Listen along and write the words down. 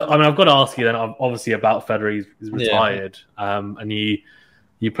I mean, I've got to ask you then, obviously about Federer. He's Yeah. retired, and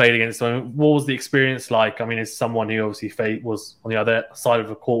you played against him. What was the experience like? I mean, as someone who obviously was on the other side of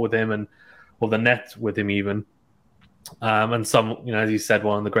the court with him or the net with him even, and some, as you said,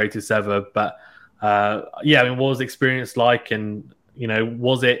 one of the greatest ever. But yeah, I mean, what was the experience like? And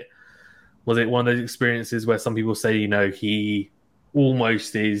was it one of those experiences where some people say, he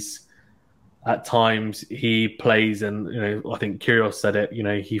almost is at times he plays and, I think Kyrgios said it,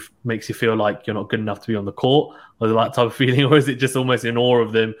 he makes you feel like you're not good enough to be on the court, or that type of feeling, or is it just almost in awe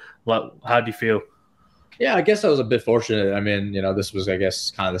of them? Like, how do you feel? Yeah, I guess I was a bit fortunate. I mean, this was, I guess,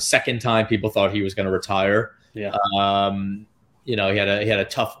 kind of the second time people thought he was going to retire. Yeah. He had a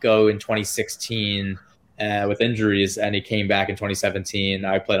tough go in 2016 with injuries, and he came back in 2017.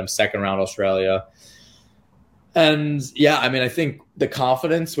 I played him second round Australia. And yeah, I mean, I think the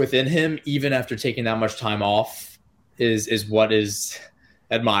confidence within him, even after taking that much time off, is what is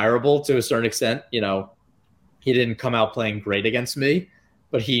admirable to a certain extent. He didn't come out playing great against me,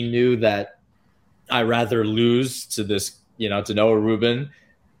 but he knew that I'd rather lose to this, to Noah Rubin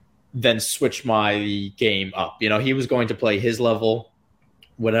than switch my game up. He was going to play his level,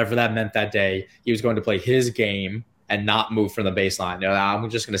 whatever that meant that day. He was going to play his game and not move from the baseline. I'm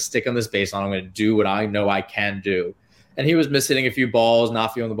just going to stick on this baseline. I'm going to do what I know I can do. And he was missing a few balls,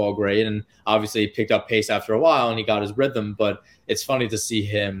 not feeling the ball great. And obviously he picked up pace after a while and he got his rhythm. But it's funny to see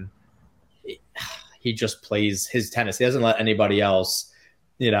him. He just plays his tennis. He doesn't let anybody else,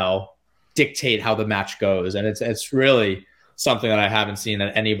 dictate how the match goes. And it's really something that I haven't seen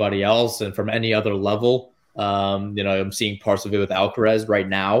at anybody else and from any other level. I'm seeing parts of it with Alcaraz right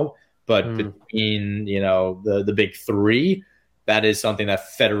now. But between, the big three, that is something that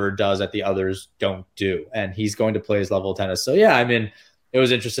Federer does that the others don't do. And he's going to play his level of tennis. So, yeah, I mean, it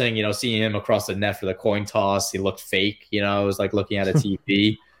was interesting, seeing him across the net for the coin toss. He looked fake. It was like looking at a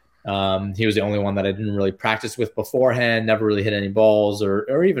TV. He was the only one that I didn't really practice with beforehand, never really hit any balls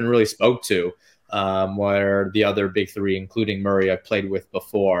or even really spoke to, where the other big three, including Murray, I played with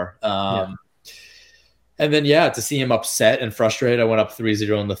before. And then, to see him upset and frustrated, I went up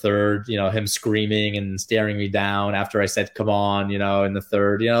 3-0 in the third, him screaming and staring me down after I said, come on, in the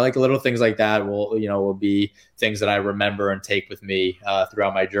third, like little things like that will be things that I remember and take with me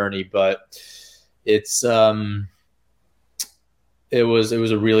throughout my journey. But it was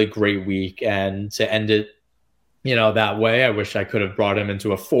a really great week. And to end it, that way, I wish I could have brought him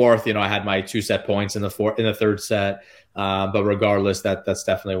into a fourth. I had my 2 set points in the third set. But regardless, that's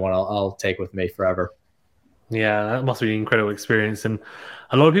definitely one I'll take with me forever. Yeah, that must be an incredible experience. And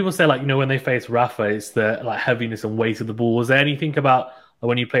a lot of people say, when they face Rafa, it's the heaviness and weight of the ball. Was there anything about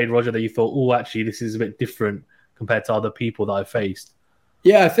when you played Roger that you thought, oh, actually, this is a bit different compared to other people that I've faced?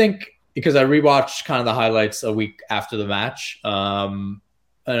 Yeah, I think because I rewatched kind of the highlights a week after the match, and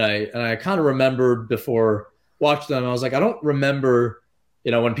I kind of remembered before watching them, I was like, I don't remember.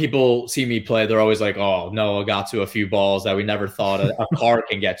 When people see me play, they're always like, oh, Noah got to a few balls that we never thought a car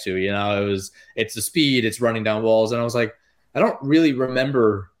can get to. It's the speed, it's running down balls. And I was like, I don't really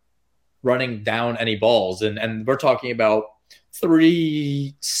remember running down any balls. And we're talking about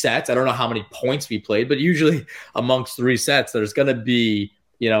 3 sets. I don't know how many points we played, but usually amongst 3 sets, there's going to be,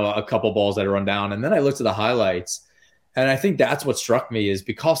 a couple balls that run down. And then I looked at the highlights. And I think that's what struck me is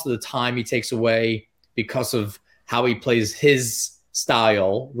because of the time he takes away, because of how he plays his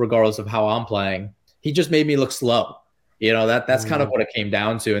style, regardless of how I'm playing, he just made me look slow. That's kind of what it came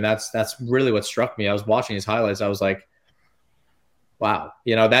down to. And that's really what struck me. I was watching his highlights. I was like, wow,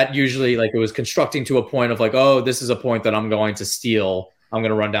 that usually it was constructing to a point of like, oh, this is a point that I'm going to steal. I'm going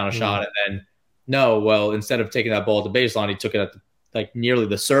to run down a shot. And then instead of taking that ball at the baseline, he took it at nearly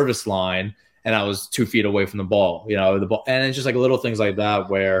the service line. And I was 2 feet away from the ball, the ball. And it's just little things like that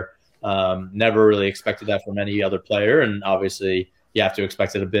where never really expected that from any other player. And obviously, you have to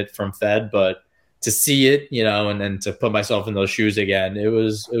expect it a bit from Fed, but to see it, and then to put myself in those shoes again, it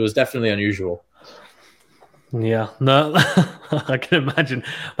was definitely unusual. Yeah, no, I can imagine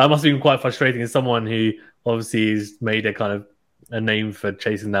that must have been quite frustrating as someone who obviously has made a kind of a name for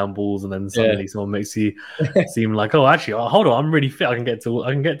chasing down balls, and then suddenly someone makes you seem like, oh, actually, hold on, I'm really fit. I can get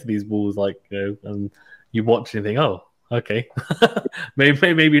to these balls, and you watch and think, oh, okay,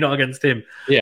 maybe not against him. Yeah,